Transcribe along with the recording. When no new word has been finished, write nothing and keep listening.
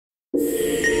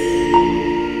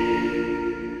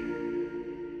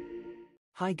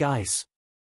Hi guys.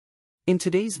 In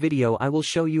today's video I will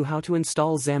show you how to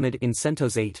install Zammad in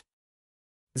CentOS 8.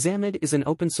 Zammad is an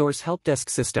open-source helpdesk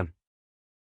system.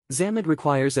 Zammad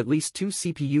requires at least 2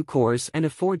 CPU cores and a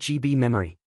 4 GB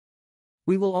memory.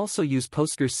 We will also use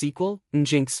PostgreSQL,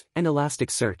 Nginx, and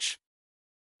Elasticsearch.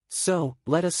 So,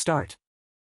 let us start.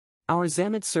 Our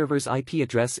Zammad server's IP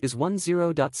address is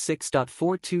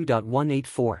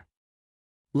 10.6.42.184.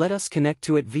 Let us connect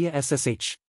to it via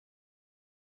SSH.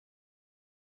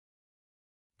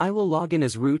 I will log in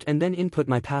as root and then input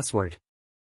my password.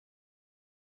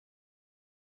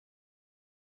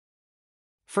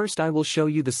 First I will show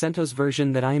you the CentOS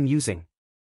version that I am using.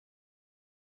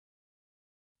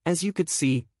 As you could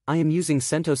see, I am using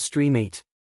CentOS Stream 8.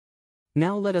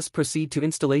 Now let us proceed to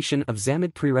installation of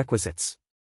Zammad prerequisites.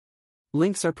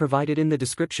 Links are provided in the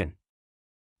description.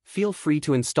 Feel free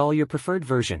to install your preferred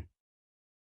version.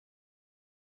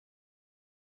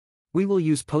 We will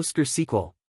use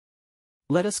PostgreSQL.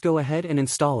 Let us go ahead and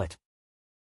install it.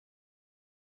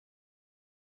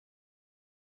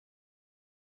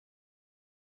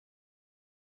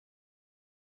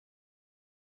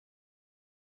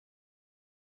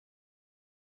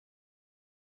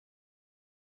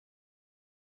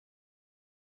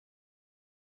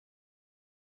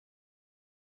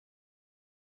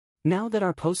 Now that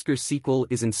our PostgreSQL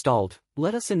is installed,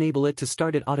 let us enable it to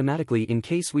start it automatically in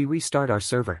case we restart our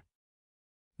server.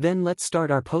 Then let's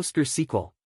start our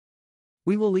PostgreSQL.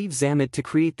 We will leave Zammad to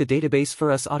create the database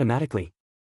for us automatically.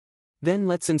 Then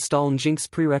let's install Nginx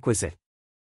prerequisite.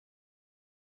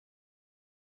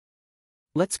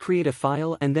 Let's create a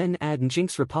file and then add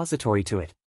Nginx repository to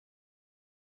it.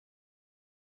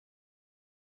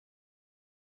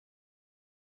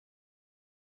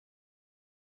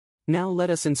 Now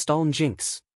let us install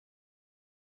Nginx.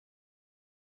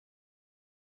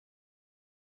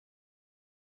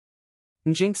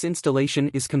 Nginx installation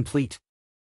is complete.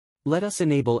 Let us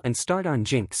enable and start our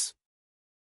Nginx.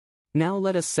 Now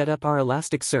let us set up our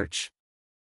Elasticsearch.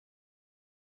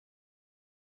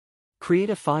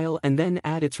 Create a file and then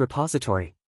add its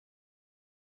repository.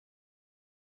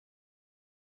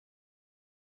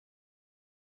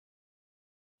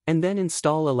 And then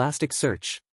install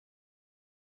Elasticsearch.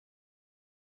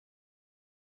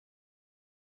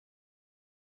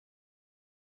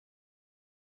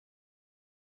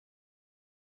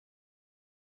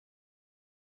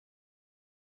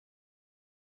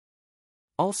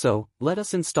 Also, let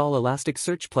us install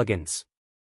Elasticsearch plugins.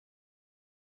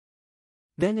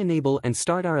 Then enable and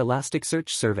start our Elasticsearch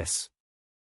service.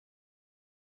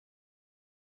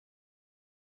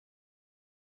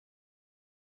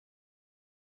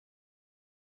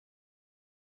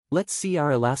 Let's see our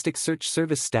Elasticsearch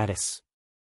service status.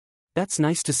 That's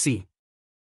nice to see.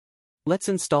 Let's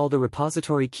install the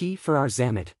repository key for our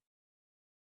Zammad.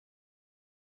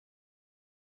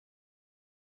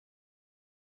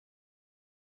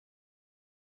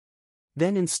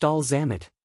 Then install Zammad.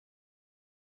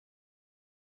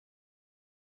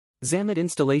 Zammad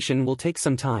installation will take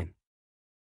some time.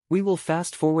 We will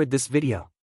fast forward this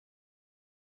video.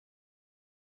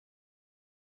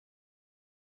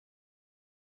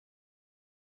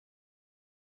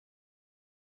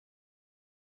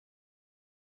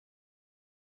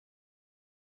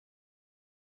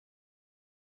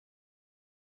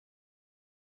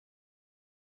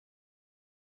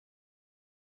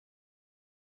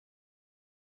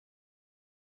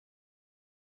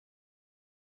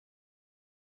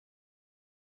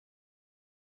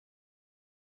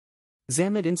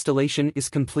 Zammad installation is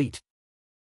complete.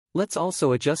 Let's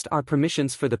also adjust our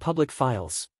permissions for the public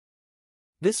files.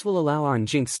 This will allow our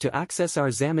Nginx to access our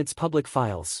Zammad's public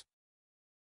files.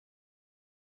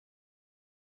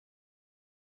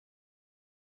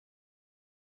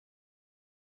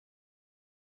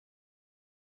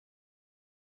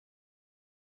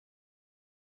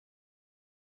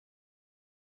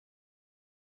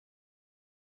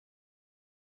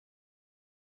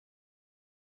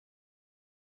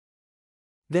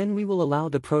 Then we will allow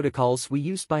the protocols we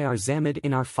used by our Zammad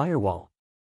in our firewall.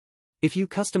 If you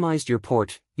customized your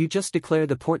port, you just declare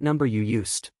the port number you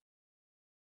used.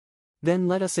 Then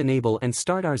let us enable and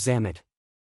start our Zammad.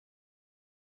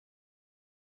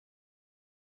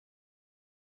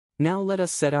 Now let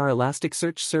us set our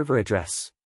Elasticsearch server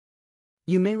address.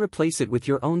 You may replace it with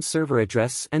your own server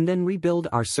address and then rebuild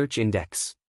our search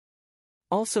index.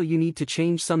 Also you need to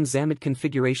change some Zammad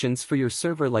configurations for your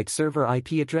server like server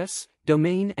IP address,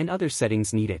 domain and other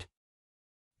settings needed.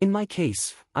 In my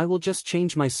case, I will just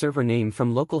change my server name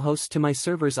from localhost to my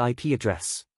server's IP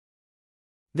address.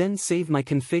 Then save my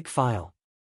config file.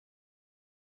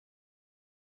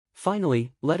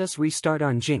 Finally, let us restart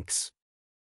our Nginx.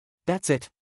 That's it.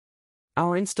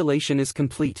 Our installation is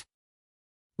complete.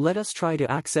 Let us try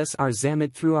to access our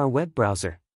Zammad through our web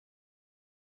browser.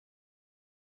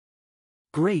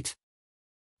 Great!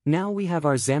 Now we have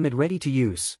our Zammad ready to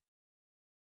use.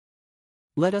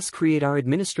 Let us create our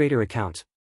administrator account.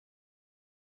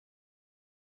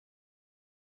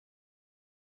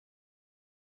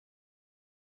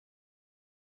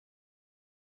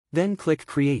 Then click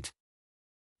Create.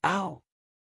 Ow!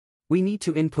 We need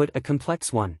to input a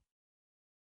complex one.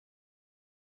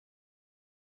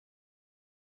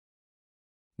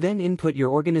 Then input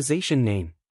your organization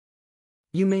name.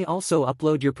 You may also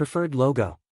upload your preferred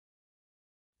logo.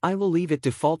 I will leave it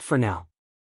default for now.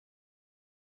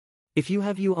 If you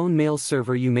have your own mail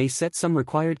server, you may set some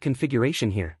required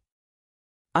configuration here.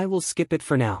 I will skip it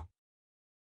for now.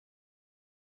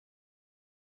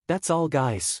 That's all,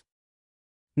 guys.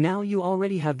 Now you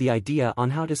already have the idea on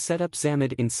how to set up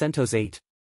Zammad in CentOS 8.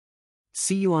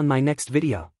 See you on my next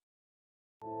video.